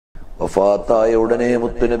വഫാത്തായ ഉടനെ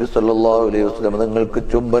മുത്തുനബി സല്ലല്ലാഹു അലൈഹി വസല്ലം തങ്ങൾക്ക്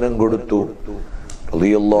ചുംബനം കൊടുത്തു.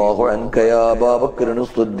 റളിയല്ലാഹു അൻക യാ അബൂബക്കർ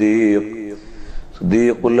സിദ്ദീഖ്.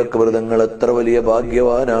 സിദ്ദീഖുൽ അക്ബർ തങ്ങൾ എത്ര വലിയ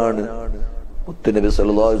ഭാഗ്യവാനാണ്. മുത്തുനബി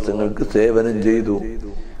സല്ലല്ലാഹു അലൈഹി വസല്ലങ്ങൾക്ക് സേവനം ചെയ്തു.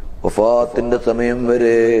 വഫാത്തിന്റെ സമയം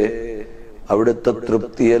വരെ അവിടുത്തെ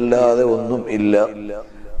തൃപ്തിയല്ലാതെ ഒന്നും ഇല്ല.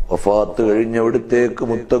 വഫാത്ത് കഴിഞ്ഞവിടത്തേക്ക്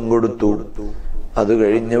മുത്തം കൊടുത്തു. അത്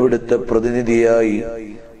കഴിഞ്ഞവിടുത്തെ പ്രതിനിധിയായി,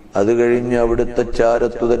 അത് കഴിഞ്ഞ് അവിടുത്തെ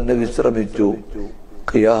ചാരത്തു തന്നെ വിശ്രമിച്ചു.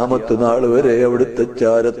 ഖിയാമത്ത് നാൾ വരെ അവിടുത്തെ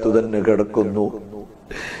ചാരത്തു തന്നെ കിടക്കുന്നു.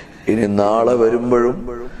 ഇനി നാളെ വരുമ്പോഴും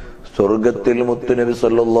സ്വർഗത്തിൽ മുത്തുനബി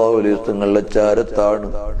സല്ലല്ലാഹു അലൈഹി വസല്ലങ്ങളുടെ ചാരത്താണ്.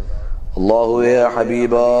 അല്ലാഹുവേ,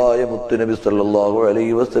 ഹബീബായ മുത്തുനബി സല്ലല്ലാഹു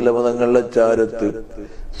അലൈഹി വസല്ലം തങ്ങളുടെ ചാരത്ത്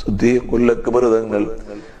സിദ്ദീഖുൽ അക്ബർ തങ്ങൾ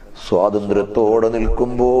സ്വാതന്ത്ര്യത്തോടെ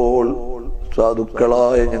നിൽക്കുമ്പോൾ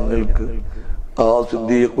സാധുക്കളായ ഞങ്ങൾക്ക് ആ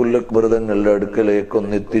സിദ്ദീഖുൽ അക്ബർ തങ്ങളുടെ അടുക്കലേക്ക്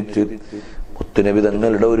ഒന്നെത്തിച്ച് മുത്തുനബി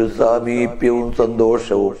തങ്ങളുടെ ഒരു സാമീപ്യവും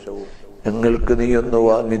സന്തോഷവും ഞങ്ങൾക്ക് നീ ഒന്ന്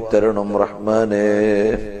വാങ്ങിത്തരണം റഹ്മാനേ.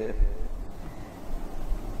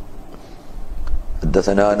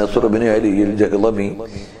 حدثنا نصر بن علي الجهضمي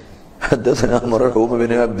حدثنا مرحوم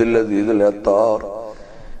بن عبد العزيز العطار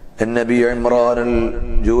النبي عمران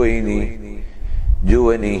الجويني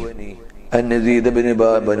عن يزيد بن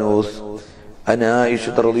بنوس عن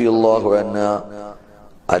عائشة رضي الله عنها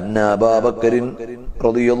أن أبا بكر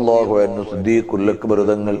رضي الله عنه صديق الأكبر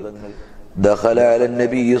دخل على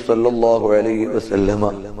النبي صلى الله عليه وسلم.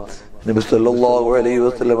 നബി സല്ലല്ലാഹു അലൈഹി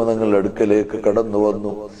വസല്ലം തങ്ങളുടെ അടുക്കലേക്ക് കടന്നു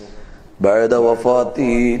വന്നു. ബഅദ വഫാത്തി,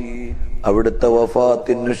 അവിടുത്തെ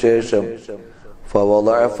വഫാത്തിനു ശേഷം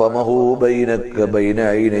ഫവളഅ ഫമഹു ബൈന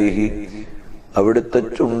ഐനൈഹി, അവിടുത്തെ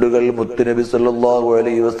ചുണ്ടുകൾ മുത്തുനബി സല്ലല്ലാഹു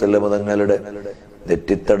അലൈഹി വസല്ലം തങ്ങളുടെ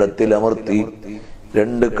നെറ്റിത്തടത്തിൽ അമർത്തി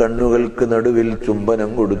രണ്ട് കണ്ണുകൾക്ക് നടുവിൽ ചുംബനം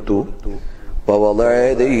കൊടുത്തു. ഫവളഅ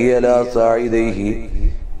യദൈഹി അലാ സാഇദൈഹി,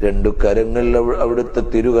 രണ്ടു കരങ്ങൾ അവിടുത്തെ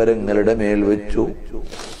തിരുകരങ്ങളുടെ മേൽ വെച്ചു.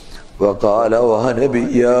 വഖാല വഹ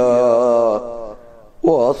നബിയ്യാ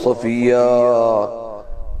വസഫിയ്യാ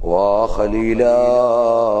വഖലീലാ,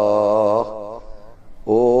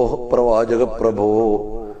 ഓ പ്രവാചക പ്രഭോ,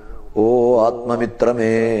 ഓ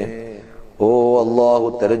ആത്മമിത്രമേ, ഓ അല്ലാഹു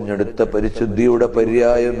തെരഞ്ഞെടുത്ത പരിശുദ്ധിയുടെ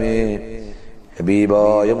പര്യായമേ,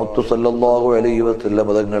 ഹബീബായ മുത്തു സല്ലല്ലാഹു അലൈഹി വസല്ലം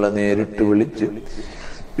തങ്ങളെ നേരിട്ട് വിളിച്ച്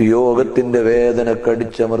വിയോഗത്തിന്റെ വേദന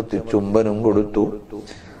കടിച്ചമർത്തി ചുംബനം കൊടുത്തു.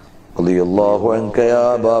 റളിയല്ലാഹു അൻക യാ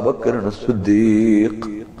അബൂബക്കർ സിദ്ദീഖ്.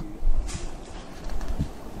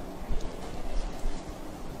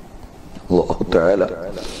 അല്ലാഹു തആല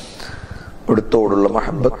അവിടുത്തോടുള്ള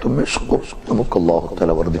മഹബ്ബത്തും ഇഷ്ഖും നമുക്ക് അല്ലാഹു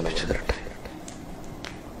തആല വർദ്ധിപ്പിച്ചു തരട്ടെ.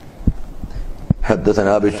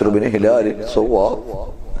 حدثنا بشر بن هلال الصواب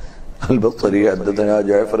البصري حدثنا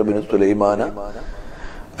جعفر بن سليمان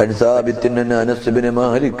عن ثابت أن أنس بن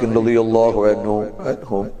مالك رضي الله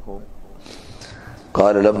عنهم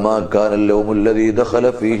قال لما كان اليوم الذي دخل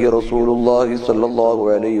فيه رسول الله صلى الله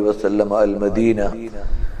عليه وسلم المدينة,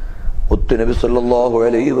 മുത്തുനബി സല്ലല്ലാഹു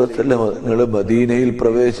അലൈഹി വസല്ലം മദീനയിൽ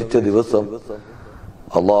പ്രവേശിച്ച ദിവസം,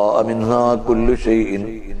 അല്ലാഹ മിൻഹാ കുല്ലു ഷൈഇൻ,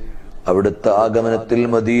 അവിടുത്തെ ആഗമനത്തിൽ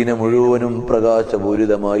മദീന മുഴുവനും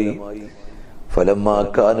പ്രകാശപൂരിതമായി. ഫലമ്മാ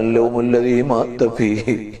കാനൽ യൗമുൽ ലദീ മാത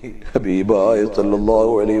ഫീഹി, ഹബീബായ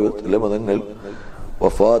സല്ലല്ലാഹു അലൈഹി വസല്ലം തങ്ങൾ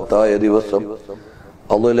വഫാത്തായ ദിവസം,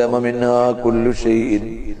 അളലമ മിൻഹാ കുല്ലു ഷൈഇൻ,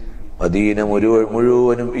 മദീന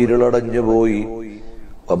മുഴുവനും ഇരുളടഞ്ഞു പോയി.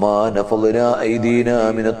 വമാ നഫളനാ ഐദീനാ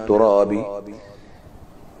മിനത് തുറാബി,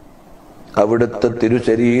 അവിടുത്തെ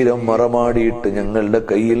തിരുശരീരം മറമാടിയിട്ട് ഞങ്ങളുടെ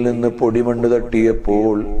കയ്യിൽ നിന്ന് പൊടിമണ്ണ്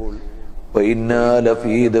തട്ടിയപ്പോൾ, വഇന്നാ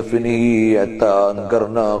ലഫീ ദഫ്നിഹി ഹത്താ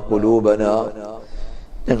അൻകർനാ ഖുലൂബനാ,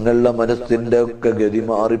 ഞങ്ങളുടെ മനസ്സിന്റെ ഒക്കെ ഗതി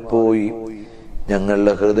മാറിപ്പോയി,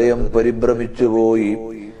 ഞങ്ങളുടെ ഹൃദയം പരിഭ്രമിച്ചു പോയി.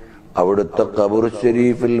 അവിടുത്തെ ഖബർ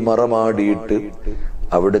ശരീഫിൽ മറമാടിയിട്ട്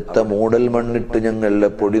അവിടുത്തെ മൂടൽ മണ്ണിട്ട് ഞങ്ങളുടെ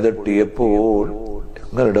പൊടി തട്ടിയപ്പോൾ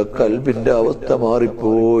ഞങ്ങളുടെ കൽബിന്റെ അവസ്ഥ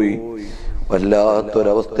മാറിപ്പോയി,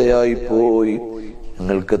 വല്ലാത്തൊരവസ്ഥയായി പോയി,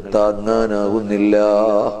 ഞങ്ങൾക്ക് താങ്ങാനാകുന്നില്ല.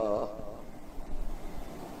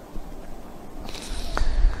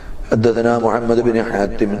 حدثنا محمد بن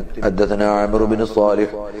حاتم حدثنا عمرو بن صالح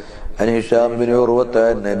عن هشام بن عروة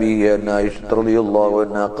عن أبيه أن عائشة رضي الله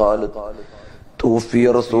عنها قالت توفي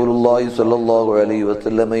رسول الله صلى الله عليه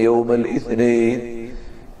وسلم يوم الاثنين,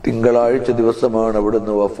 തിങ്കളാഴ്ച ദിവസമാണ്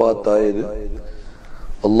അവിടുന്ന് വഫാത്തായത്.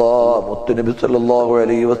 മുത്തുനബി സല്ലല്ലാഹു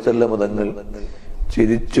അലൈഹി വസല്ലം തങ്ങൾ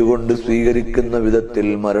ചിരിച്ചുകൊണ്ട് സ്വീകരിക്കുന്ന വിധത്തിൽ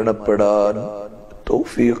മരണപ്പെടാൻ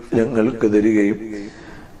തൗഫീഖ് ഞങ്ങൾക്ക് തരികയും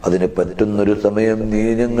അതിന് പറ്റുന്നൊരു സമയം നീ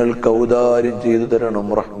ഞങ്ങൾക്ക് ഔദാര്യം ചെയ്തു തരണം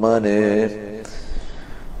റഹ്മാനേ.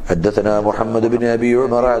 حدثنا محمد بن أبي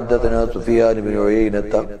عمر حدثنا سفيان بن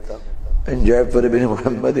عيينة عن جعفر بن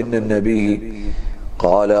محمد النبي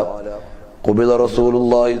قال قبض رسول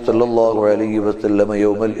الله صلى الله عليه وسلم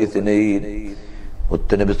يوم الاثنين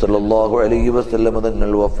മുത്തനബി സല്ലല്ലാഹു അലൈഹി വസല്ലം തങ്ങൾ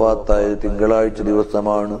വഫാത്തായ തിങ്കളാഴ്ച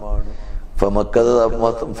ദിവസമാണ്.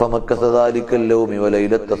 ഫമക്കസ ദാലിക യൗമി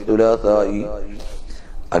വലൈലത സുലാസായി,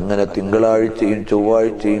 അങ്ങനെ തിങ്കളാഴ്ചയും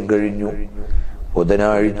ചൊവ്വാഴ്ചയും കഴിഞ്ഞു.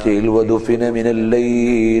 ബുധനാഴ്ചയിൽ വദുഫിന മിനൽ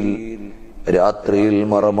ലൈൽ, രാത്രിയിൽ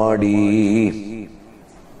മറമാടി.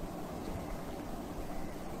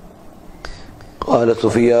 ഖാല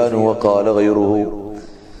സുഫിയാൻ വഖാല ഗൈറുഹു,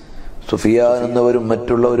 സുഫിയാൻ എന്നവരും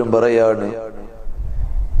മറ്റുള്ളവരും പറയാണ്,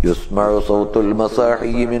 യുസ്മഉ സൗത്തുൽ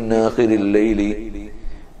മസാഹി മിൻ ആഖിരിൽ ലൈലി,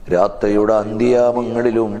 രാത്രിയുടെ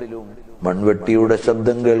അന്ത്യാമങ്ങളിലും മൺവെട്ടിയുടെ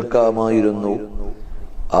ശബ്ദം കേൾക്കാമായിരുന്നു.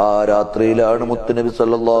 ആ രാത്രിയിലാണ് മുത്തുനബി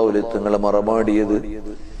സല്ലല്ലാഹു അലൈഹി വസല്ലം മറമാടിയത്.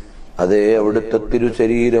 അതേ, അവിടുത്തെ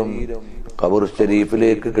തിരുശരീരം ഖബർ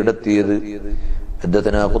ഷരീഫിലേക്ക് കിടത്തിയത്.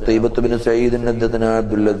 حدثنا قتيبة بن سعيد حدثنا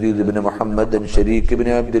عبد العزيز بن محمد بن شريك بن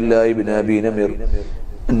عبد الله بن أبي نمر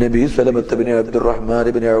النبي سلمة بن عبد الرحمن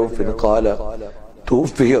بن عوف قال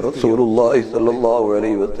توفي رسول الله صلى الله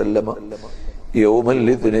عليه وسلم يوم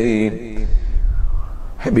الاثنين.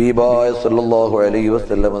 ഹബീബായ സല്ലല്ലാഹു അലൈഹി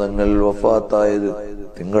വസല്ലം തങ്ങൾ വഫാത്തായത്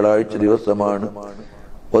തിങ്കളാഴ്ച ദിവസമാണ്.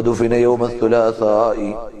 വദുഫിന യൗമ സുലാസായി,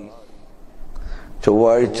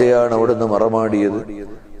 ചൊവ്വാഴ്ചയാണ് അവിടുന്ന് മറമാടിയത്.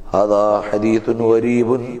 ഹാദാ ഹദീസുൻ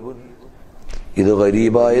ഗരീബുൻ, ഇത്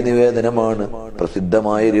ഗരീബായ നിവേദനമാണ്.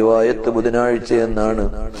 പ്രസിദ്ധമായ റിവായത്ത് ബുധനാഴ്ച എന്നാണ്.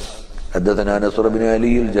 حدثنا نصر بن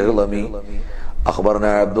علي الجهضمي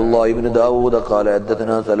أخبرنا عبد الله بن داود قال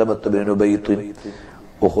حدثنا سلمة بن نبيط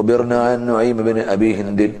أخبرنا عن نعيم بن أبي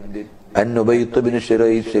هند عن نبيط بن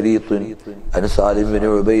شريط عن سالم بن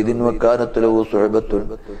عبيد وكانت له صحبة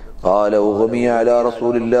قال أغمي على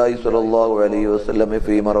رسول الله صلى الله عليه وسلم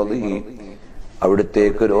في مرضه,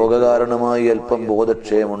 അവിടുത്തേക്ക് രോഗകാരണമായി അല്പം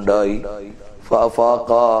ബോധക്ഷയമുണ്ടായി. ഫഅഫാഖ,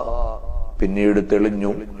 പിന്നീട്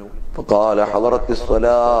തെളിഞ്ഞു. ഫഖാല ഹളറത്തിസ്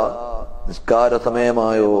സ്വലാ, നിസ്കാര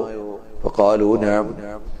സമയമായോ? ഫഖാലൂ നഅം.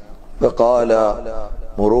 ഫഖാല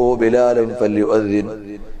മുറൂ ബിലാലൻ ഫല്യുഅദ്ദിൻ,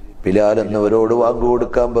 ബിലാൽ എന്നവരോട് വാങ്ക്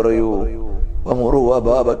കൊടുക്കാൻ പറയൂ. വമുറൂ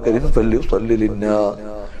അബൂബക്കറിൻ ഫല്യുസല്ലി ലിന്നാസ്,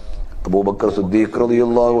 അബൂബക്കർ സിദ്ദീഖ്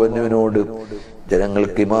റളിയല്ലാഹു അൻഹുവിനോട്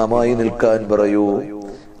ജനങ്ങൾക്ക് ഇമാമായി നിൽക്കാൻ പറയൂ.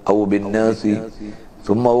 ഔ ബിന്നാസി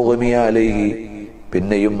സുമ്മ ഉഗ്മിയ അലൈഹി,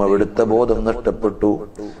 പിന്നെയും അവിടുത്തെ ബോധം നഷ്ടപ്പെട്ടു.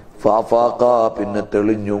 ഫഅഫാഖ, പിന്നെ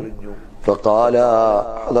തെളിഞ്ഞു. ഫഖാല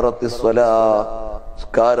ഹളറത്തിസ് സ്വലാ,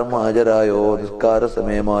 നിസ്കാരം ഹാജരായോ, നിസ്കാര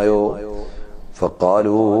സമയമായോ?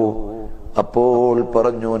 ഫഖാലൂ, അപ്പോൾ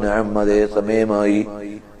പറഞ്ഞു, നഅം, അതേ സമയമായി.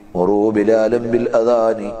 മുറൂ ബിലാലൻ ബിൽ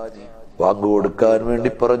അദാനി, വാങ്ക് കൊടുക്കാൻ വേണ്ടി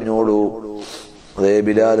പറഞ്ഞോളൂ അതേ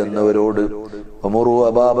ബിലാൽ എന്നവരോട്. വമുറൂ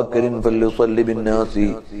അബൂബക്കറിൻ ഫല്യുസല്ലി ബിന്നാസി,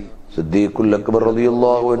 സിദ്ദീഖുൽ അക്ബർ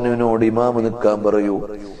റളിയല്ലാഹു അൻഹുവിനോട് ഇമാം നിൽക്കാൻ പറയൂ.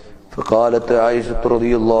 ഫഖാലത്ത് ആയിഷ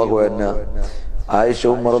റളിയല്ലാഹു അൻഹ, ആയിഷ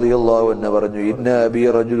റളിയല്ലാഹു അൻഹ പറഞ്ഞു, ഇന്ന അബീ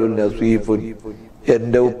റജുലുൻ നസീഫുൻ,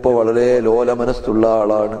 എന്റെ ഉപ്പ വളരെ ലോലമനസ്സുള്ള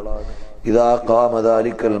ആളാണ്. ഇദാ ഖാമ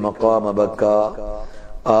ദാലിക്കൽ മഖാമ ബക്കാ,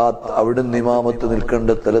 അവിടുന്ന് ഇമാമത്ത് നിൽക്കേണ്ട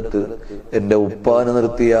സ്ഥലത്ത് എന്റെ ഉപ്പാനെ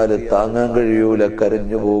നിർത്തിയാൽ താങ്ങാൻ കഴിയൂല,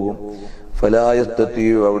 കരഞ്ഞു പോകും. ഫലാ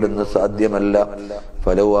യസ്തതിഉ, അവിടുന്ന് സാധ്യമല്ല.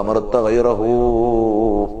 ഫലൗ അമർത ഗൈറഹു,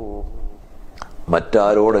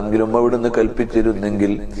 മറ്റാരോടെങ്കിലും അവിടുന്ന്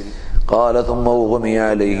കൽപ്പിച്ചിരുന്നെങ്കിൽ. ഖാല സുമ്മ ഉഗ്മിയ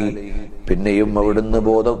അലൈഹി, പിന്നെയും അവിടുന്ന്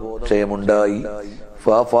ബോധക്ഷയമുണ്ടായി.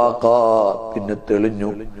 ഫഅഫാഖ, പിന്നെ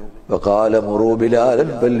തെളിഞ്ഞു. വഖാല മുറൂ ബിലാലൻ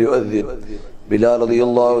ഫല്യുഅദ്ദിൻ, ബിലാൽ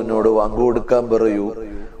റളിയല്ലാഹു അൻഹുവിനോട് വാങ്ക് കൊടുക്കാൻ പറയൂ.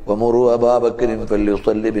 വമുറൂ അബൂബക്കറിൻ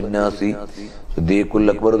ഫല്യുസല്ലി ബിന്നാസി, സിദ്ദീഖുൽ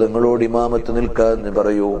അക്ബർ തങ്ങളോട് ഇമാമത്ത് നിൽക്കാൻ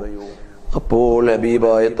പറയൂ. അപ്പോൾ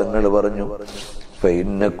ഹബീബായ തങ്ങൾ പറഞ്ഞു,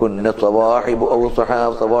 ഫഇന്നകുന്ന സവാഹിബു ഔ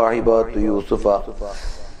സവാഹിബാത്തു യൂസുഫ,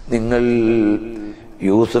 നിങ്ങൾ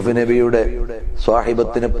യൂസുഫ് നബിയുടെ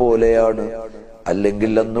സ്വാഹിബത്തിനെ പോലെയാണ്,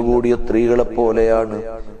 അല്ലെങ്കിൽ അന്നുകൂടിയ സ്ത്രീകളെ പോലെയാണ്.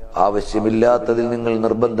 ആവശ്യമില്ലാത്തതിൽ നിങ്ങൾ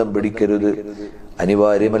നിർബന്ധം പിടിക്കരുത്,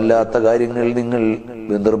 അനിവാര്യമല്ലാത്ത കാര്യങ്ങൾ നിങ്ങൾ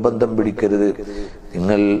നിർബന്ധം പിടിക്കരുത്.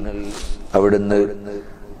 നിങ്ങൾ അവിടുന്ന്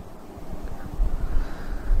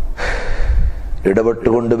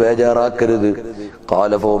ഇടപെട്ടുകൊണ്ട് ബേജാറാക്കരുത്.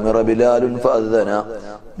 ഖാല ഫൗമിറ ബിലാലുൻ ഫഅദ്ദന,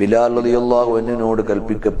 ബിലാൽ റളിയല്ലാഹു അൻഹുവിനോട്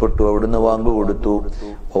കൽപ്പിക്കപ്പെട്ടു, അവിടുന്ന് വാങ്ക് കൊടുത്തു.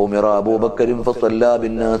 ഫൗമിറ അബൂബക്കറിൻ ഫസല്ലാ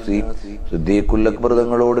ബിന്നാസി, സിദ്ദീഖുൽ അക്ബർ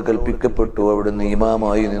തങ്ങളോട് കൽപ്പിക്കപ്പെട്ടു, അവിടുന്ന്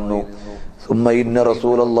ഇമാമായി നിന്നു. സുമ്മ ഇന്ന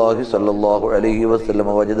റസൂലല്ലാഹി സ്വല്ലല്ലാഹു അലൈഹി വസല്ലം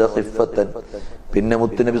വജദ ഖിഫത്തൻ, പിന്നെ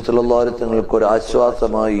മുത്തുനബി സ്വല്ലല്ലാഹു അലൈഹി വസല്ലം ഒരു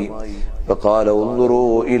ആശ്വാസമായി. ഫഖാല ഉൻദുറൂ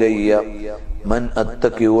ഇലയ്യ മൻ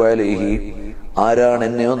അത്തഖിഉ അലൈഹി, ആരാണ്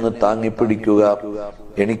എന്നെ ഒന്ന് താങ്ങിപ്പിടിക്കുക,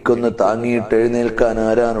 എനിക്കൊന്ന് താങ്ങിയിട്ട് എഴുന്നേൽക്കാൻ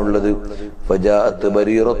ആരാണുള്ളത്? ഫജാഅത്ത്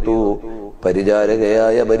ബരീറത്തു,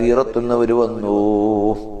 പരിചാരകയായ ബരീറത്തുന്നവർ വന്നു.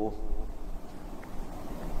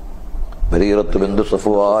 ബരീറത്തു ബിന്തു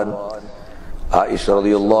സഫ്വാൻ, ആയിഷ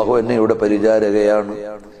റളിയല്ലാഹു അൻഹയുടെ പരിചാരകയാണ്.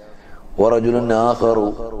 വറജുലുൻ ആഖറു,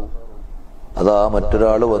 അതാ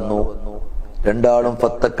മറ്റൊരാൾ വന്നു. രണ്ടാളും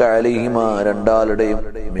ഫത്തക്ക അലൈഹിമ, രണ്ടാളുടെയും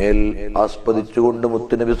മേൽ ആസ്പദിച്ചുകൊണ്ട്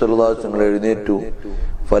മുത്തുനബി സല്ലല്ലാഹു അലൈഹി വസല്ലം എഴുന്നേറ്റു.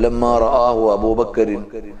 ഫലമ്മാ റആഹു അബൂബക്കറിൻ,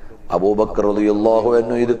 അബൂബക്കർ റളിയല്ലാഹു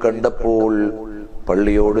അൻഹു ഇത് കണ്ടപ്പോൾ,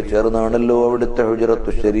 പള്ളിയോട് ചേർന്നാണല്ലോ അവിടുത്തെ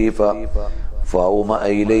ഹുജ്റത്തു ശരീഫ, ഫൗമ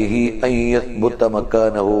ഇലൈഹി അൻ യസ്ബുത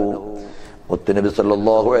മക്കാനഹു, മുത്തുനബി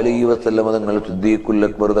സല്ലല്ലാഹു അലൈഹി വസല്ലം തങ്ങൾ സിദ്ദീഖുൽ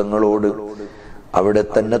അക്ബർ തങ്ങളോട് അവിടെ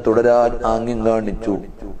തന്നെ തുടരാൻ ആംഗ്യം കാണിച്ചു.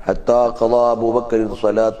 ഹത്താ ഖളാ അബൂബക്കർ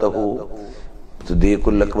സ്വലാത്തഹു,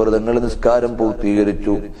 സിദ്ദീഖുൽ അക്ബർ തങ്ങൾ നിസ്കാരം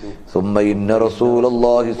പൂർത്തീകരിച്ചു. സുമ്മ ഇന്ന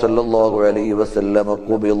റസൂലുള്ളാഹി സ്വല്ലല്ലാഹു അലൈഹി വസല്ലം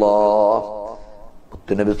ഖുബിളാ,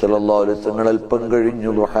 മുത്തുനബി സല്ലല്ലാഹു അലൈഹി വസല്ലം അല്പം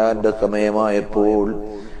കഴിഞ്ഞു ദുഹാന്റെ സമയമായപ്പോൾ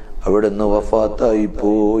അവിടുന്ന് വഫാത്തായി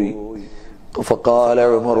പോയി. ഫഖാല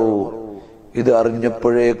ഉമറു, ഇത്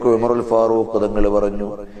അറിഞ്ഞപ്പോഴേക്ക് ഉമറുൽ ഫാറൂഖ് തങ്ങൾ പറഞ്ഞു,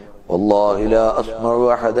 വല്ലാഹി ലാ അസ്മഉ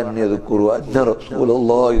അഹദൻ യദ്കുറു അന്ന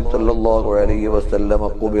റസൂലുള്ളാഹി സ്വല്ലല്ലാഹു അലൈഹി വസല്ലം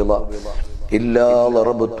ഖുബിള ഇല്ലാ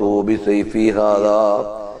ളറബതു ബിസൈഫി ഹാദാ,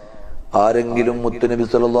 ആരെങ്കിലും മുത്തുനബി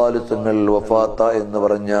സല്ലല്ലാഹു അലൈഹി വസല്ലം വഫാത്ത എന്ന്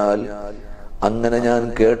പറഞ്ഞാൽ, അങ്ങനെ ഞാൻ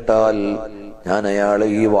കേട്ടാൽ ഞാൻ അയാളെ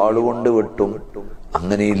ഈ വാളുകൊണ്ട് വെട്ടും.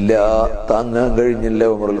 അങ്ങനെയില്ല, താങ്ങാൻ കഴിഞ്ഞില്ല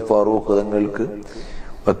ഉമറുൽ ഫാറൂഖ് തങ്ങൾക്ക്.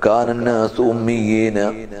 وكان الناس أميين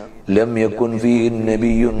لم يكن فيه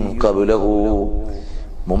النبي قبله,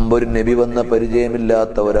 മുമ്പൊരു നബി വന്ന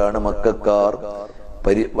പരിചയമില്ലാത്തവരാണ് മക്കക്കാർ.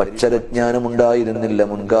 അക്ഷരജ്ഞാനമുണ്ടായിരുന്നില്ല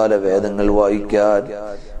മുൻകാല വേദങ്ങൾ വായിക്കാൻ.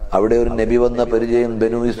 അവിടെ ഒരു നബി വന്ന പരിചയം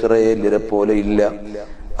ബനു ഇസ്രായേലിനെ പോലെ ഇല്ല.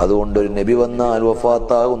 അതുകൊണ്ട് ഒരു നബി വന്നാൽ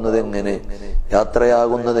വഫാത്താകുന്നത് എങ്ങനെ,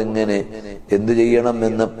 യാത്രയാകുന്നത് എങ്ങനെ, എന്തു ചെയ്യണം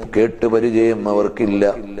എന്ന കേട്ട് പരിചയം അവർക്കില്ല.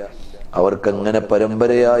 അവർക്കങ്ങനെ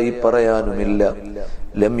പരമ്പരയായി പറയാനുമില്ല.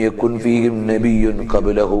 ലം യകുൻ ഫീഹിം നബിയ്യുൻ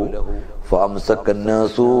ഖബ്ലഹു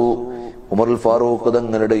ഫഅംസകന്നാസു, ഉമറുൽ ഫാറൂഖ്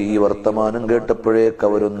തങ്ങളുടെ ഈ വർത്തമാനം കേട്ടപ്പോഴേക്ക്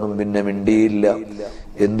അവരൊന്നും പിന്നെ മിണ്ടിയില്ല.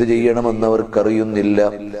 എന്തു ചെയ്യണമെന്ന് അവർക്കറിയുന്നില്ല.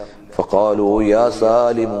 ഫഖാലു യാ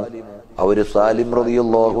സാലിം, അവര് സാലിം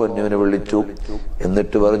റളിയല്ലാഹു അൻഹുവിനെ വിളിച്ചു.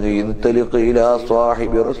 എന്നിട്ട് പറഞ്ഞു, ഇൻതലിഖ് ഇലാ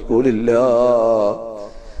സാഹിബി റസൂലില്ലാഹ്,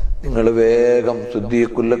 നിങ്ങൾ വേഗം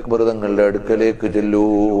സിദ്ദീഖുൽ അക്ബർ തങ്ങളുടെ അടുക്കലേക്ക് ചെല്ലൂ.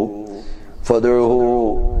 ഫദഉഹു,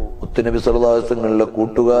 മുത്തുനബി സല്ലല്ലാഹു അലൈഹി വസല്ലം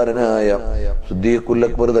കൂട്ടുകാരനായ സിദ്ദീഖുൽ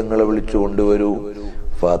അക്ബർ തങ്ങളെ വിളിച്ചു കൊണ്ടുവരൂ.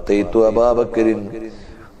 ഫാതൈതു അബൂബക്കറിൻ,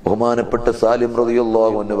 ബഹുമാനപ്പെട്ട സാലിം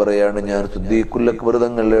റളിയല്ലാഹു അൻഹു പറയാണ്, ഞാൻ സിദ്ദീഖുൽ അക്ബർ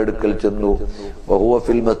തങ്ങളുടെ അടുക്കൽ ചെന്നു. വഹുവ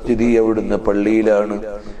ഫിൽ മസ്ജിദി, അവിടുന്ന് പള്ളിയിലാണ്.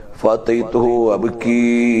 ഫാതൈതുഹു അബ്കീ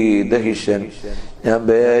ദഹിഷൻ, ഞാൻ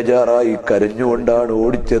ബേജാറായി കരഞ്ഞുകൊണ്ടാണ്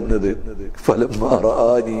ഓടിച്ചെന്നത്. ഫലമ്മാ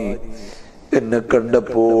റആനി, എന്നെ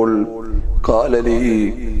കണ്ടപ്പോൾ ഖാലലി,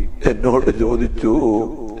 എന്നോട് ചോദിച്ചു,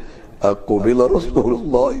 അഖുബില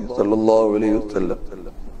റസൂലുള്ളാഹി സ്വല്ലല്ലാഹു അലൈഹി വസല്ലം,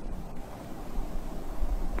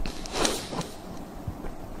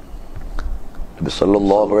 നബി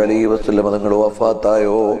സല്ലല്ലാഹു അലൈഹി വസല്ലം തങ്ങൾ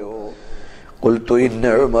വഫാത്തായോ? ഖുൽതു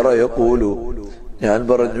ഇന്ന ഉമറ യഖൂലു, ഞാൻ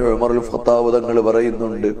പറഞ്ഞു ഉമറുൽ ഖത്താബ് തങ്ങൾ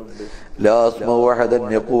പറയുന്നുണ്ട്, ലാ അസ്മഉ അഹദൻ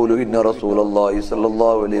യഖൂലു ഇന്ന റസൂലുള്ളാഹി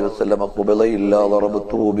സ്വല്ലല്ലാഹു അലൈഹി വസല്ലം ഖുബില ഇല്ലാ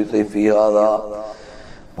ളറബതുഹു ബിസൈഫി ഹാദാ,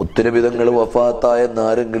 മുത്തുനബി തങ്ങൾ വഫാത്തായെന്ന്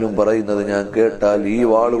ആരെങ്കിലും പറയുന്നത് ഞാൻ കേട്ടാൽ ഈ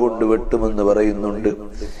വാളുകൊണ്ട് വെട്ടുമെന്ന് പറയുന്നുണ്ട്.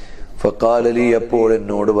 ഫഖാല ലി, അപ്പോൾ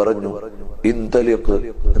എന്നോട് പറഞ്ഞു, ഇൻതലിഖ്,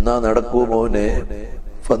 എന്നാ നടക്കൂ മോനെ.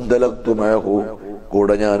 ഫന്തലഖ്തു മഅഹു,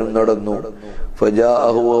 കൂടെ ഞാനും നടന്നു.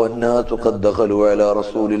 ഫജാഅഹു വന്നാസു ഖദ് ദഖലു അലാ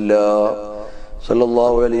റസൂലില്ലാഹ്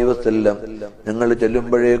സല്ലല്ലാഹു അലൈഹി വസല്ലം, ഞങ്ങൾ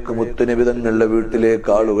ചെല്ലുമ്പോഴേക്ക് മുത്തുനബി തങ്ങളുടെ വീട്ടിലേക്ക്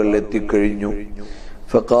ആളുകൾ എത്തിക്കഴിഞ്ഞു.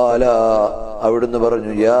 ഫഖാല, അവിടുന്ന്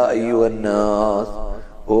പറഞ്ഞു, യാ അയ്യുഹന്നാസ്,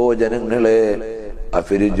 ഓ ജനങ്ങളെ,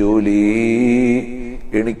 അഫിർജൂലി,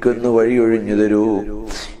 എനിക്കൊന്ന് വഴി ഒഴിഞ്ഞു തരൂ,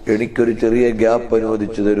 എനിക്കൊരു ചെറിയ ഗ്യാപ്പ്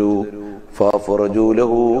അനുവദിച്ചു തരൂ.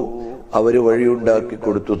 ഫറജൂലഹു, അവര് വഴിയുണ്ടാക്കി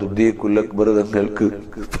കൊടുത്തു സിദ്ദീഖുൽ അക്ബർ തങ്ങൾക്ക്.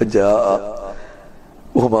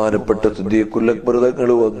 ബഹുമാനപ്പെട്ട സിദ്ദീഖുൽ അക്ബർ തങ്ങൾ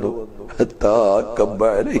വന്നു.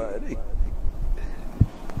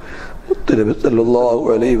 മുത്തുനബി സല്ലല്ലാഹു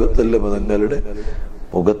അലൈഹി വസല്ലം തങ്ങളുടെ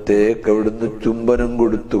മുഖത്തേക്ക് അവിടുന്ന് ചുംബനം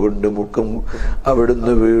കൊടുത്തുകൊണ്ട് മുഖം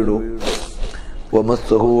അവിടുന്ന് വീണു.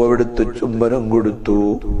 വമസ്സഹു, അവിടുത്തെ ചുംബനം കൊടുത്തു.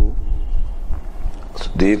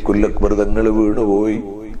 സിദ്ദീഖുൽ അക്ബർ തങ്ങൾ വീണുപോയി.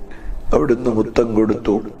 അവിടുന്ന് മുത്തം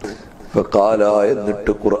കൊടുത്തു. ഫഖാല,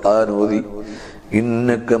 എന്നിട്ട് ഖുർആൻ ഓതി,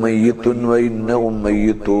 ഇന്നക മയ്യിത്തുൻ വ ഇന്നഹും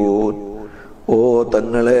മയ്യിത്തൂൻ, ഓ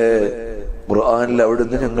തങ്ങളെ, ഖുർആനിൽ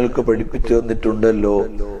അവിടുന്ന് ഞങ്ങൾക്ക് പഠിപ്പിച്ചു തന്നിട്ടുണ്ടല്ലോ,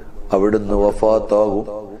 അവിടുന്ന് വഫാത്താകും,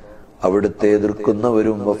 അവിടുത്തെ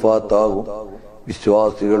എതിർക്കുന്നവരും വഫാത്താകും,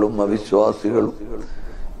 വിശ്വാസികളും അവിശ്വാസികളും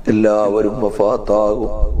എല്ലാവരും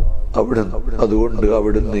വഫാത്താകും. അവിടുന്ന് അതുകൊണ്ട്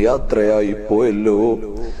അവിടുന്ന് യാത്രയായി പോയല്ലോ.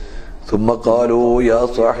 സുമ്മ ഖാലൂ യാ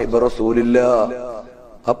സാഹിബ റസൂലില്ലാഹ്,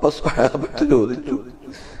 അപ്പൊ സ്വഹാബത്ത് ചോദിച്ചു,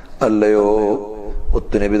 അല്ലയോ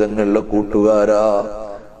മുത്തുനബി തങ്ങളുടെ കൂട്ടുകാരാ,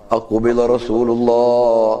 അഖ്ബില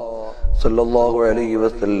റസൂലുള്ളാഹ് സല്ലല്ലാഹു അലൈഹി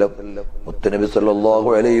വസല്ലം, മുത്തുനബി സല്ലല്ലാഹു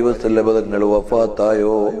അലൈഹി വസല്ലം തങ്ങൾ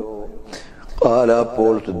വഫാത്തായോ? ഖാല,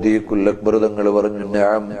 അപ്പോൾ സിദ്ദീഖുൽ അക്ബർ തങ്ങൾ പറഞ്ഞു,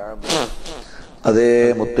 നഅം, അതേ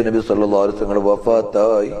മുത്തുനബി സല്ലല്ലാഹു അലൈഹി വസല്ലം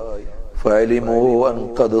വഫാത്തായി. ഫഅലിമു അൻ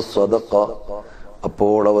ഖദ് സദഖ,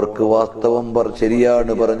 അപ്പോൾ അവർക്ക് വാസ്തവം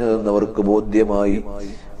ശരിയാണ് പറഞ്ഞതെന്ന് അവർക്ക് ബോധ്യമായി.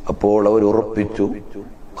 അപ്പോൾ അവർ ഉറപ്പിച്ചു.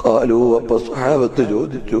 ഖാലു, അപ്പോൾ സ്വഹാബത്ത്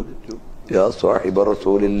ചോദിച്ചു, യാ സാഹിബ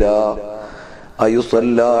റസൂലില്ലാഹ്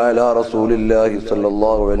അയുസല്ലാ അലാ റസൂലില്ലാഹി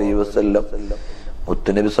സ്വല്ലല്ലാഹു അലൈഹി വസല്ലം,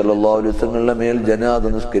 മുത്തുനബി സല്ലല്ലാഹു അലൈഹി വസല്ലം മേൽ ജനാസ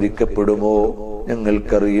നിസ്കരിക്കപ്പെടുമോ?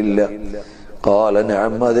 ഞങ്ങൾക്കറിയില്ല. ഖാല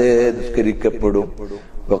നഅം, അതേ നിസ്കരിക്കപ്പെടും.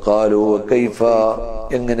 വഖാലു കൈഫ,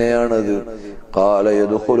 എങ്ങനെയാണത്? ഖാല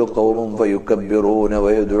യദ്ഖുലു ഖൗമുൻ ഫയുകബ്ബിറൂന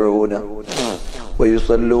വയദ്ഉന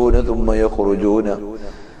വയുസല്ലൂന തുമ്മ യഖ്റുജൂന,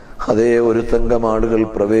 അതേ ഒരു സംഘം ആളുകൾ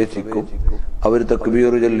പ്രവേശിക്കും, അവർ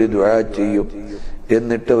തക്ബീർ ചൊല്ലി ദുആ ചെയ്യും,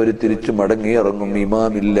 എന്നിട്ട് അവർ തിരിച്ചു മടങ്ങിയിറങ്ങും.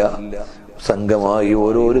 ഇമാമില്ല, സംഘമായി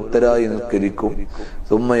ഓരോരുത്തരായി നിസ്കരിക്കും.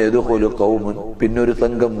 തുമ്മ യദ്ഖുലു ഖൗമുൻ, പിന്നൊരു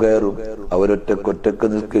സംഘം കയറും, അവരൊറ്റക്കൊറ്റക്ക്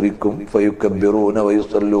നിസ്കരിക്കും. ഫയുകബ്ബിറൂന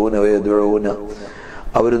വയുസല്ലൂന വയദ്ഉന,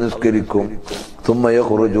 അവർ നിസ്കരിക്കും. തുമ്മ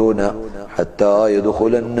യഖ്റുജൂന ഹത്താ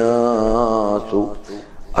യദ്ഖുലൻ നാസു,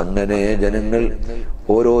 അങ്ങനെ ജനങ്ങൾ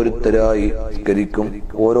ഓരോരുത്തരായി നിസ്കരിക്കും.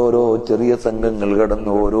 ഓരോരോ ചെറിയ സംഘങ്ങൾ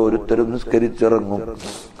കടന്ന് ഓരോരുത്തരും നിസ്കരിച്ചിറങ്ങും.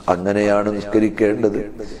 അങ്ങനെയാണ് നിസ്കരിക്കേണ്ടത്.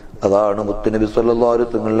 അതാണ് മുത്തുനബി സല്ലല്ലാഹു അലൈഹി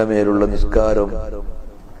വസല്ലം മേലുള്ള നിസ്കാരം.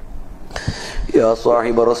 യാ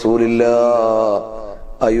സാഹിബ റസൂലില്ലാഹ്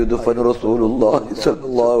അയുദ്ഫനു റസൂലുള്ളാഹി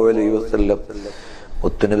സല്ലല്ലാഹു അലൈഹി വസല്ലം,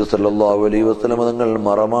 മുത്തുനബി സല്ലല്ലാഹു അലൈഹി വസല്ലം തങ്ങൾ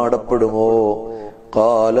മറമാടപ്പെടുമോ?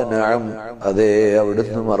 ഖാല നഅം, അതേ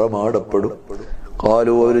അവിടുന്ന് മറമാടപ്പെടും.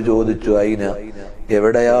 ഖാലു, അവർ ചോദിച്ചു, ഐന,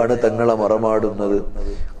 എവിടെയാണ് തങ്ങളെ മറമാടുന്നത്?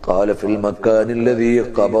 ഖാല ഫിൽ മക്കാനില്ലദീ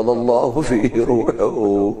ഖബദല്ലാഹു ഫീഹി റൂഹഹു,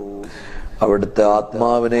 അവിടുത്തെ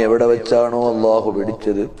ആത്മാവിനെ എവിടെ വെച്ചാണോ അല്ലാഹു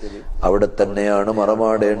പിടിച്ചത് അവിടെ തന്നെയാണ്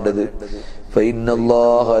മറമാടേണ്ടത്.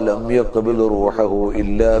 ഫഇന്നല്ലാഹ ലം യഖ്ബിൽ റൂഹഹു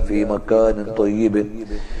ഇല്ലാ ഫീ മക്കാനിൻ ത്വയ്യിബിൻ,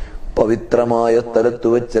 പവിത്രമായ സ്ഥലത്ത്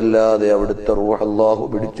വെച്ചല്ലാതെ അവിടുത്തെ റൂഹ് അല്ലാഹു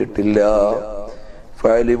പിടിച്ചിട്ടില്ല.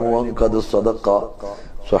 ഫഅലിമു അൻ ഖദ് സദഖ,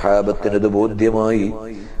 സ്വഹാബത്തിനത് ബോധ്യമായി.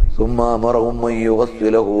 സുമ്മ അമറഹും അൻ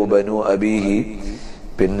യുഗ്സിലഹു ബനു അബീഹി,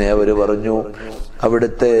 പിന്നെ അവര് പറഞ്ഞു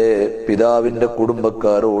അവിടുത്തെ പിതാവിന്റെ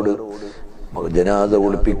കുടുംബക്കാരോട് ജനാസ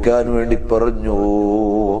ഒളിപ്പിക്കാൻ വേണ്ടി പറഞ്ഞു.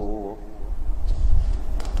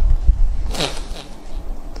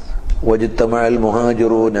 വജ്തമഅൽ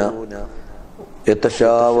മുഹാജിറൂന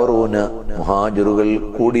യതശാവറൂന, മുഹാജിറുകൾ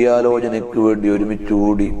കൂടിയാലോചനയ്ക്ക് വേണ്ടി ഒരുമിച്ച്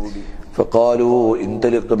കൂടി. ഫഖാലു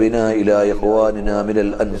ഇൻതലിഖ് ബിനാ ഇലാ ഇഖ്വാനിനാ മിനൽ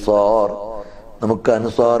അൻസാർ, നമുക്ക്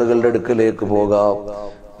അൻസാറുകളുടെ അടുക്കലേക്ക് പോകാം.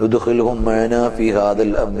 നുദ്ഖിൽഹും മഅനാ ഫീ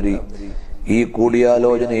ഹാദൽ അംരി, ഈ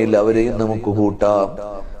കൂടിയാലോചനയിൽ അവരെയും നമുക്ക് കൂട്ടാം.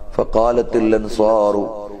 ഫഖാലത്തിൽ അൻസാറു,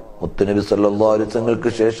 മുത്തുനബി സല്ലല്ലാഹു അലൈഹി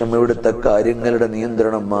വസല്ലമക്ക് ശേഷം ഇവിടുത്തെ കാര്യങ്ങളുടെ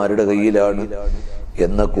നിയന്ത്രണം ആരുടെ കയ്യിലാണ്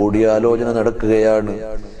എന്ന കൂടിയാലോചന നടക്കുകയാണ്.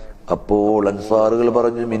 അപ്പോൾ അൻസാറുകൾ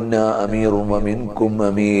പറഞ്ഞു, മിന്ന അമീറും വമിൻകും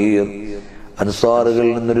അമീർ,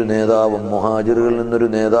 അൻസാറുകളിൽ നിന്നൊരു നേതാവും മുഹാജിറുകളിൽ നിന്നൊരു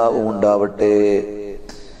നേതാവും ഉണ്ടാവട്ടെ.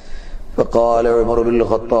 ഫഖാല Umar bin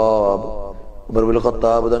Khattab, Umar bin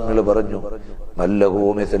Khattab തങ്ങൾ പറഞ്ഞു, മല്ലഹു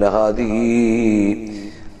മിസ്ല ഹാദിഹി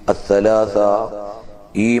അസ്സലാസ,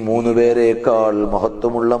 ഈ മൂന്ന് പേരേക്കാൾ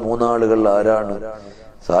മഹത്വമുള്ള മൂന്നാളുകൾ ആരാണ്?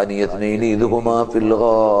 സാനിയത്നൈനി ഇദ്ഹുമാ ഫിൽ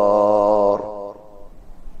ഗാർ,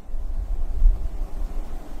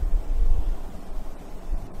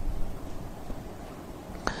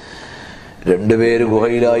 രണ്ടുപേര്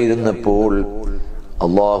ഗുഹയിലായിരുന്നപ്പോൾ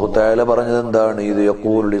അല്ലാഹു തആല പറഞ്ഞത് എന്താണ്? ഇത്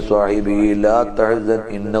യഖൂലു ലിസ്വാഹിബി ലാ തഹ്സൻ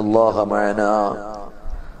ഇന്നല്ലാഹ മഅനാ,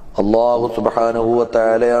 അല്ലാഹു സുബ്ഹാനഹു വ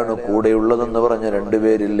തആലയാണ് കൂടെയുള്ളതെന്ന് പറഞ്ഞ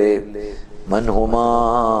രണ്ടുപേരില്ലേ? മൻഹുമാ,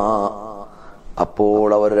 അപ്പോൾ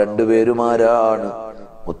അവർ രണ്ടുപേരുമാരാണ്?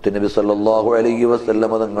 മുത്തുനബി സല്ലല്ലാഹു അലൈഹി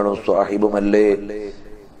വസല്ലം തങ്ങളും സ്വാഹിബുമല്ലേ?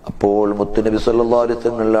 അപ്പോൾ മുത്തുനബി സല്ലല്ലാഹു അലൈഹി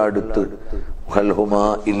വസല്ലം അടുത്ത് ഹൽഹുമാ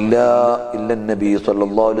ഇല്ലാ ഇല്ലൻ നബി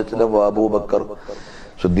സല്ലല്ലാഹു അലൈഹി വസല്ലം വ അബൂബക്കർ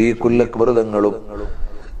സിദ്ദീഖുൽ അക്ബർ തങ്ങളും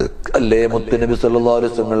അല്ലേ മുത്തുനബി സല്ലല്ലാഹു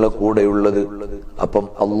അലൈഹി വസല്ലം കൂടെയുള്ളത്? അപ്പം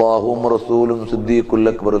അല്ലാഹുവും റസൂലും സിദ്ദീഖുൽ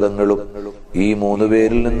അക്ബർ തങ്ങളും ഈ മൂന്ന്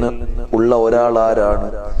പേരിൽ നിന്ന് ഉള്ള ഒരാൾ ആരാണ്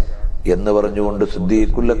എന്ന് പറഞ്ഞുകൊണ്ട്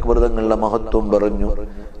സിദ്ദീഖുൽ അക്ബർ തങ്ങളുടെ മഹത്വം പറഞ്ഞു.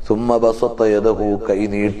 സുമ്മ ബസത യദഹു, കൈ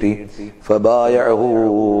നീട്ടി. ഫബായഅഹു,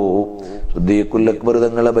 സിദ്ദീഖുൽ അക്ബർ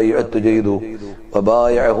തങ്ങളെ ബൈഅത്ത് ചെയ്തു.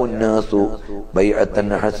 ഫബായഅഹു الناസു ബൈഅത്തൻ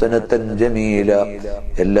ഹസനതൻ ജമീല,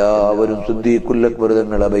 എല്ലാവരും സിദ്ദീഖുൽ അക്ബർ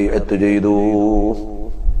തങ്ങളെ ബൈഅത്ത് ചെയ്തു.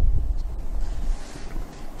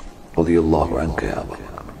 റളിയല്ലാഹു അൻഹു. യാ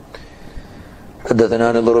حدثنا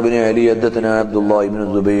نضر بن علي حدثنا عبد الله بن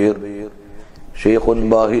الزبير شيخ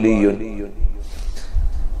باهلي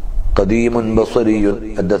قديم بصري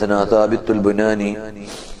حدثنا ثابت البناني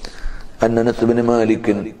أن أنس بن مالك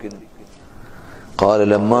قال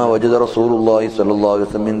لما وجد رسول الله صلى الله عليه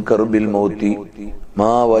وسلم من كرب الموت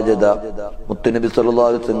ما وجد മുത്തുനബി സല്ലല്ലാഹു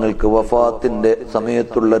അലൈഹി വസല്ലമക്ക് വഫാത്തിന്റെ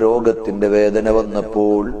സമയത്തുള്ള രോഗത്തിന്റെ വേദന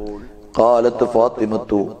വന്നപ്പോൾ ഖാലത്ത്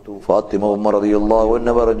ഫാത്തിമ ഉമ്മർ റളിയല്ലാഹു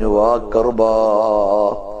അൻഹ പറഞ്ഞു വാ കർബാ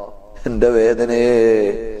എന്റെ വേദനയെ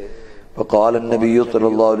فقال النبي صلى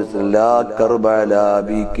الله عليه وسلم لا كرب على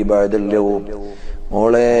أبيك بعد اليوم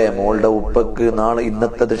മോളുടെ ഉപ്പക്ക് നാളെ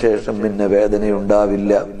ഇന്നത്തെ ശേഷം പിന്നെ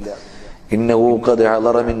വേദനയുണ്ടാവില്ല ഇന്നഹു ഖദ്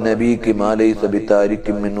ഹളറ മിൻ നബീകി മാ ലൈസ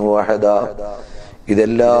ബിതാരികിൻ മിൻഹു അഹദാ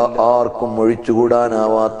ഇതെല്ലാം ആർക്കും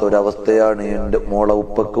ഒഴിച്ചുകൂടാനാവാത്ത ഒരവസ്ഥയാണ് എന്റെ മോളെ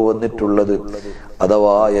ഉപ്പക്ക് വന്നിട്ടുള്ളത്.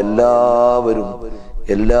 അഥവാ എല്ലാവരും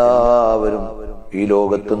ഈ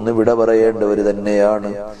ലോകത്തുനിന്ന് വിട പറയേണ്ടവര്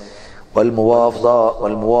തന്നെയാണ്.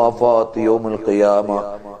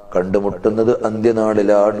 കണ്ടുമുട്ടുന്നത്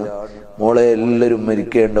അന്ത്യനാളിലാണ്. മോളെ എല്ലാവരും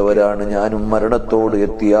മരിക്കേണ്ടവരാണ്. ഞാനും മരണത്തോട്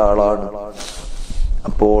എത്തിയ ആളാണ്.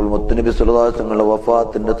 അപ്പോൾ മുത്തുനബി സല്ലല്ലാഹു അലൈഹി വസല്ലം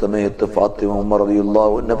വഫാത്തിന്റെ സമയത്ത് ഫാത്തിമ ഉമ്മർ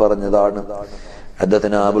റളിയല്ലാഹു അൻഹ പറഞ്ഞതാണ്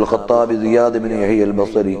حدثنا أبو الخطاب زياد بن يحيى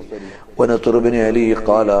البصري ونصر بن علي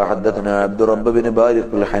قال حدثنا عبد رب بن بارق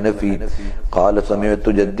الحنفي قال سمعت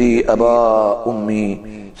جدي أبا أمي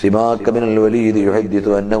سماك بن الوليد يحدث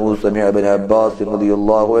أنه سمع ابن عباس رضي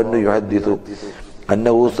الله عنه يحدث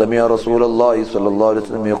أنه سمع رسول الله صلى الله عليه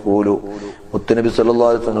وسلم يقول മുത്തുനബി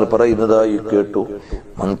സല്ലല്ലാഹു അലൈഹി വസല്ലം പറയുന്നതായി കേട്ടു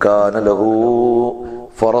മൻ കാന ലഹു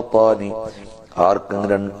ഫറത്താനി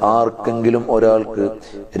ആർക്കെങ്കിലും ഒരാൾക്ക്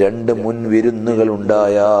രണ്ട് മുൻവിരുന്നുകൾ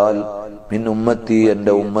ഉണ്ടായാൽ മിൻ ഉമ്മത്തി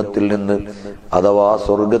എന്റെ ഉമ്മത്തിൽ നിന്ന് അഥവാ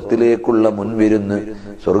സ്വർഗത്തിലേക്കുള്ള മുൻവിരുന്ന്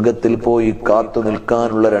സ്വർഗത്തിൽ പോയി കാത്തു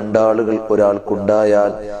നിൽക്കാനുള്ള രണ്ടാളുകൾ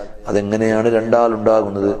ഒരാൾക്കുണ്ടായാൽ അതെങ്ങനെയാണ്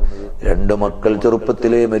രണ്ടാളുണ്ടാകുന്നത്? രണ്ടു മക്കൾ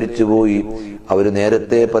ചെറുപ്പത്തിലേ മരിച്ചുപോയി. അവര്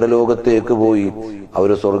നേരത്തെ പരലോകത്തേക്ക് പോയി.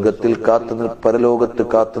 അവര് സ്വർഗത്തിൽ പരലോകത്ത്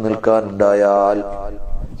കാത്തു നിൽക്കാനുണ്ടായാൽ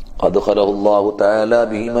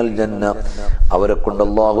അവരെ കൊണ്ട്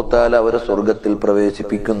അല്ലാഹു തആല അവരെ സ്വർഗത്തിൽ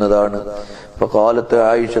പ്രവേശിപ്പിക്കുന്നതാണ്. ഫഖാലത്ത്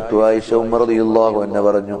ആയിഷ ഉമ്മർ റളിയല്ലാഹു അൻഹ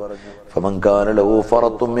പറഞ്ഞു ഫമൻ കാന ലഹു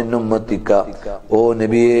ഫറത്തുൻ മിൻ ഉമ്മത്തിക ഓ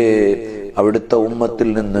നബിയേ അവിടുത്തെ ഉമ്മത്തിൽ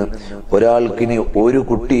നിന്ന് ഒരാൾക്കിനി ഒരു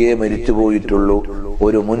കുട്ടിയെ മരിച്ചു പോയിട്ടുള്ളൂ,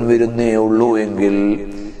 ഒരു മുൻവിരുന്നേ ഉള്ളൂ എങ്കിൽ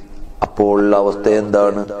അപ്പോൾ അവസ്ഥ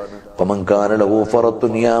എന്താണ്? ഫമൻ കാന ലഹു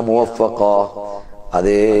ഫറത്തുൻ യാ മുവഫഖ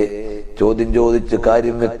അതേ ചോദ്യം ചോദിച്ച്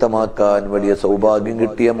കാര്യം വ്യക്തമാക്കാൻ വലിയ സൗഭാഗ്യം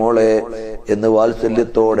കിട്ടിയ മോളെ എന്ന്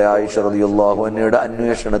വാത്സല്യത്തോടെ ആയിഷ റളിയല്ലാഹു അൻഹയുടെ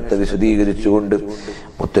അന്വേഷണത്തെ വിശദീകരിച്ചുകൊണ്ട്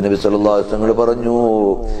മുത്തുനബി സല്ലല്ലാഹു അലൈഹി വസല്ലം പറഞ്ഞു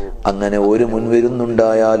അങ്ങനെ ഒരു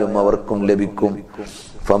മുൻവിരുന്നുണ്ടായാലും അവർക്കും ലഭിക്കും.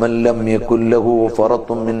 ഫമൻ ലം യകുൽ ലഹു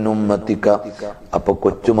ഫറത്തുൻ മിൻ ഉമ്മത്തിക അപ്പൊ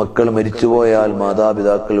കൊച്ചുമക്കൾ മരിച്ചുപോയാൽ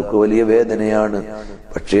മാതാപിതാക്കൾക്ക് വലിയ വേദനയാണ്.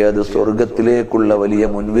 പക്ഷേ അത് സ്വർഗത്തിലേക്കുള്ള വലിയ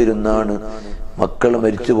മുൻവിരുന്നാണ്. മക്കൾ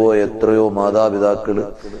മരിച്ചുപോയ എത്രയോ മാതാപിതാക്കള്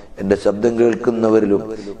എന്റെ ശബ്ദം കേൾക്കുന്നവരിലും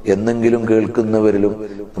എന്നെങ്കിലും കേൾക്കുന്നവരിലും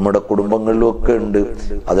നമ്മുടെ കുടുംബങ്ങളിലും ഒക്കെ ഉണ്ട്.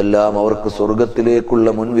 അതെല്ലാം അവർക്ക് സ്വർഗത്തിലേക്കുള്ള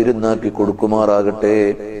മുൻവിരുന്നാക്കി കൊടുക്കുമാറാകട്ടെ.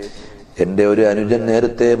 എന്റെ ഒരു അനുജൻ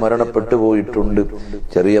നേരത്തെ മരണപ്പെട്ടു പോയിട്ടുണ്ട്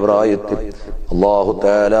ചെറിയ പ്രായത്തിൽ. അല്ലാഹു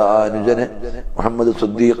തആല ആ അനുജനെ മുഹമ്മദ്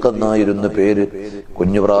സുദ്ദീഖ് എന്നായിരുന്നു പേര്.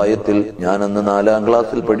 കുഞ്ഞു പ്രായത്തിൽ ഞാനന്ന് 4ാം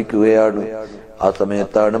ക്ലാസ്സിൽ പഠിക്കുകയാണ്. ആ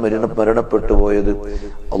സമയത്താണ് മരണപ്പെട്ടു പോയത്.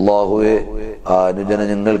 അല്ലാഹുവേ ആ അനുജനെ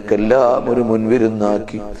ഞങ്ങൾക്കെല്ലാം ഒരു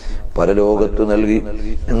മുൻവിരുന്നാക്കി പരലോകത്ത് നൽകി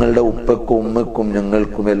ഞങ്ങളുടെ ഉപ്പക്കും ഉമ്മക്കും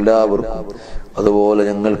ഞങ്ങൾക്കും എല്ലാവർക്കും അതുപോലെ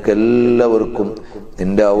ഞങ്ങൾക്കെല്ലാവർക്കും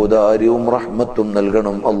നിന്റെ ഔദാര്യവും റഹ്മത്തും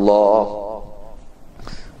നൽകണം അല്ലാഹ്.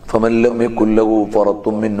 ഫമൻ ലം യകുൽ ലഹു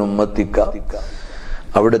ഫറത്തുൻ മിൻ ഉമ്മത്തിക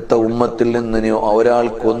അവിടുത്തെ ഉമ്മത്തിൽ നിന്ന്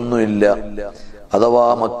ഒരാൾക്കൊന്നുമില്ല അഥവാ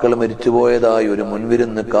മക്കൾ മരിച്ചുപോയതായി ഒരു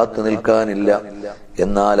മുൻവിരുന്ന് കാത്തു നിൽക്കാനില്ല,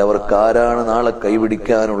 എന്നാൽ അവർക്ക് ആരാണ് നാളെ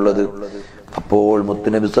കൈപിടിക്കാനുള്ളത്? അപ്പോൾ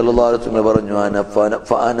മുത്തുനബി സല്ലല്ലാഹു അലൈഹി വസല്ലം പറഞ്ഞു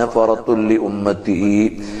അന ഫറത്തുൽ ലി ഉമ്മത്തി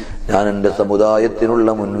ഞാൻ എന്റെ സമുദായത്തിനുള്ള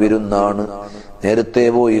മുൻവിരുന്നാണ്, നേരത്തെ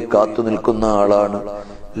പോയി കാത്തു നിൽക്കുന്ന ആളാണ്.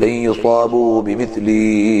 ലൻ യുസാബു ബിമിസ്ലി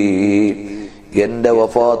എന്റെ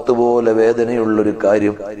വഫാത്ത് പോലെ വേദനയുള്ളൊരു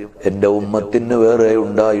കാര്യം എന്റെ ഉമ്മത്തിന് വേറെ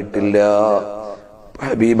ഉണ്ടായിട്ടില്ല.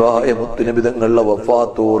 ഹബീബായ മുത്തുനബി തങ്ങളുടെ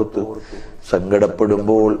വഫാത്ത് ഓർത്ത്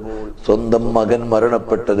സങ്കടപ്പെടുമ്പോൾ സ്വന്തം മകൻ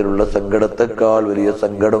മരണപ്പെട്ടതിലുള്ള സങ്കടത്തെക്കാൾ വലിയ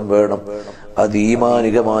സങ്കടം വേണം. അത്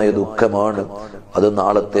ഈമാനികമായ ദുഃഖമാണ്, അത്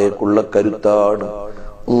നാളത്തേക്കുള്ള കരുത്താണ്.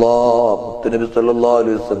 മുത്തുനബി സല്ലല്ലാഹു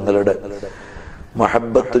അലൈഹി വസല്ലമയുടെ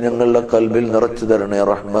മഹബ്ബത്ത് ഞങ്ങളുടെ കൽബിൽ നിറച്ചു തരണേ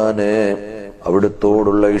റഹ്മാനെ.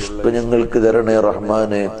 അവിടുത്തോടുള്ള ഇഷ്ക് ഞങ്ങൾക്ക് തരണേ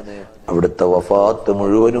റഹ്മാനെ. അവിടുത്തെ വഫാത്ത്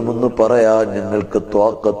മുഴുവനും ഒന്ന് പറയാൻ ഞങ്ങൾക്ക്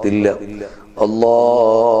ത്വാഖത്തില്ല അല്ലാ.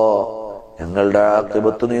 ഞങ്ങളുടെ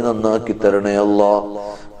ആഖിബത്ത് നീ നന്നാക്കി തരണേ അല്ലാ.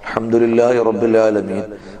 അൽഹംദുലില്ലാഹി റബ്ബിൽ ആലമീൻ.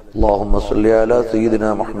 اللهم صل على سيدنا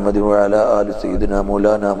محمد وعلى آل سيدنا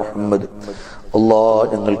مولانا محمد.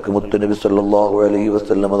 അല്ലാഹ് ഞങ്ങൾക്ക് മുത്തുനബി സല്ലല്ലാഹു അലൈഹി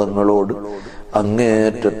വസല്ലം തങ്ങളോട്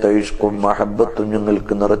അങ്ങേറ്റത്തെ ഇഷ്കും മഹബ്ബത്തും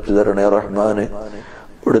ഞങ്ങൾക്ക് നിറച്ചു തരണേ റഹ്മാനെ.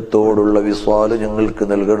 അവിടുത്തോടുള്ള വിസ്വാല്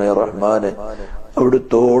ഞങ്ങൾക്ക് നൽകണേ റഹ്മാനെ.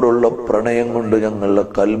 അവിടുത്തോടുള്ള പ്രണയം കൊണ്ട് ഞങ്ങളുടെ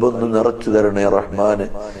കൽബൊന്ന് നിറച്ചു തരണേ റഹ്മാനെ.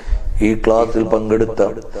 ഈ ക്ലാസ്സിൽ പങ്കെടുത്ത,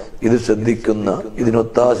 ഇത് ശ്രദ്ധിക്കുന്ന,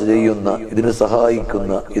 ഇതിനൊത്താശ ചെയ്യുന്ന, ഇതിന്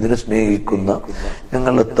സഹായിക്കുന്ന, ഇതിനെ സ്നേഹിക്കുന്ന,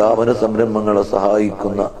 ഞങ്ങളുടെ സ്ഥാപന സംരംഭങ്ങളെ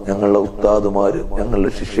സഹായിക്കുന്ന ഞങ്ങളുടെ ഉസ്താദുമാര്, ഞങ്ങളുടെ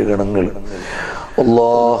ശിഷ്യഗണങ്ങൾ,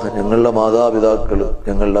 അല്ലാഹ് ഞങ്ങളുടെ മാതാപിതാക്കള്,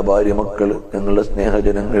 ഞങ്ങളുടെ ഭാര്യ മക്കള്, ഞങ്ങളുടെ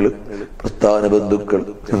സ്നേഹജനങ്ങള്, പ്രസ്ഥാന ബന്ധുക്കൾ,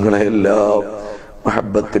 ഞങ്ങളെ എല്ലാം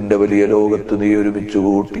മഹബ്ബത്തിന്റെ വലിയ ലോകത്ത് നീ ഒരുമിച്ച്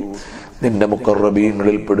കൂട്ടി നിന്റെ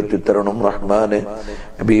മുഖറബീങ്ങളിൽ പെടുത്തി തരണം റഹ്മാനെ.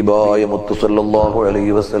 ഹബീബായ മുത്ത് സല്ലല്ലാഹു അലൈഹി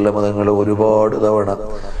വസല്ലം തങ്ങൾ ഒരുപാട് തവണ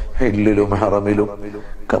ഹില്ലിലും ഹറമിലും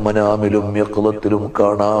കമനാമിലും യഖ്ലത്തിലും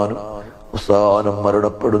കാണാനും അവസാനം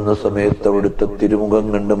മരണപ്പെടുന്ന സമയത്ത് അവിടുത്തെ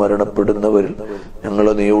തിരുമുഖം കണ്ട് മരണപ്പെടുന്നവരിൽ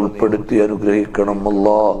ഞങ്ങളെ നീ ഉൾപ്പെടുത്തി അനുഗ്രഹിക്കണം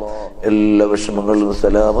അല്ലാഹ്. എല്ലാ വിഷമങ്ങളിലും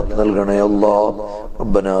സലാമത്ത് നൽകണേ അല്ലാഹ്.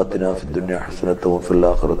 ربنا آتنا في الدنيا حسنة وفي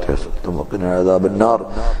الآخرة حسنة وقنا عذاب النار.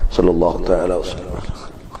 صلى الله تعالى وسلم على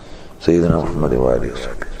سيدنا محمد وآله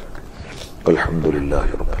وصحبه. والحمد لله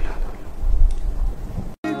رب العالمين.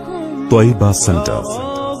 ത്വയ്ബ സെന്റർ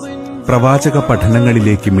പ്രവാചക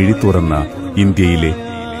പഠനങ്ങളിലേക്ക് മിഴി തുറന്ന ഇന്ത്യയിലെ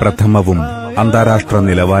പ്രഥമവും അന്താരാഷ്ട്ര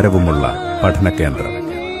നിലവാരവുമുള്ള പഠന കേന്ദ്രം.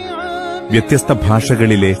 വ്യത്യസ്ത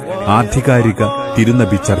ഭാഷകളിലെ ആധികാരിക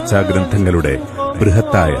തിരുനബി ചർച്ചാ ഗ്രന്ഥങ്ങളുടെ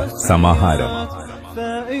ബൃഹത്തായ സമാഹാരം.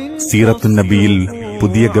 സീറത്തുൻ നബിയിൽ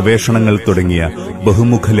പുതിയ ഗവേഷണങ്ങൾ തുടങ്ങിയ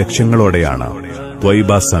ബഹുമുഖ ലക്ഷ്യങ്ങളോടെയാണ്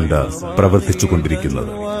ത്വയ്ബ സെന്റർ പ്രവർത്തിച്ചുകൊണ്ടിരിക്കുന്നത്.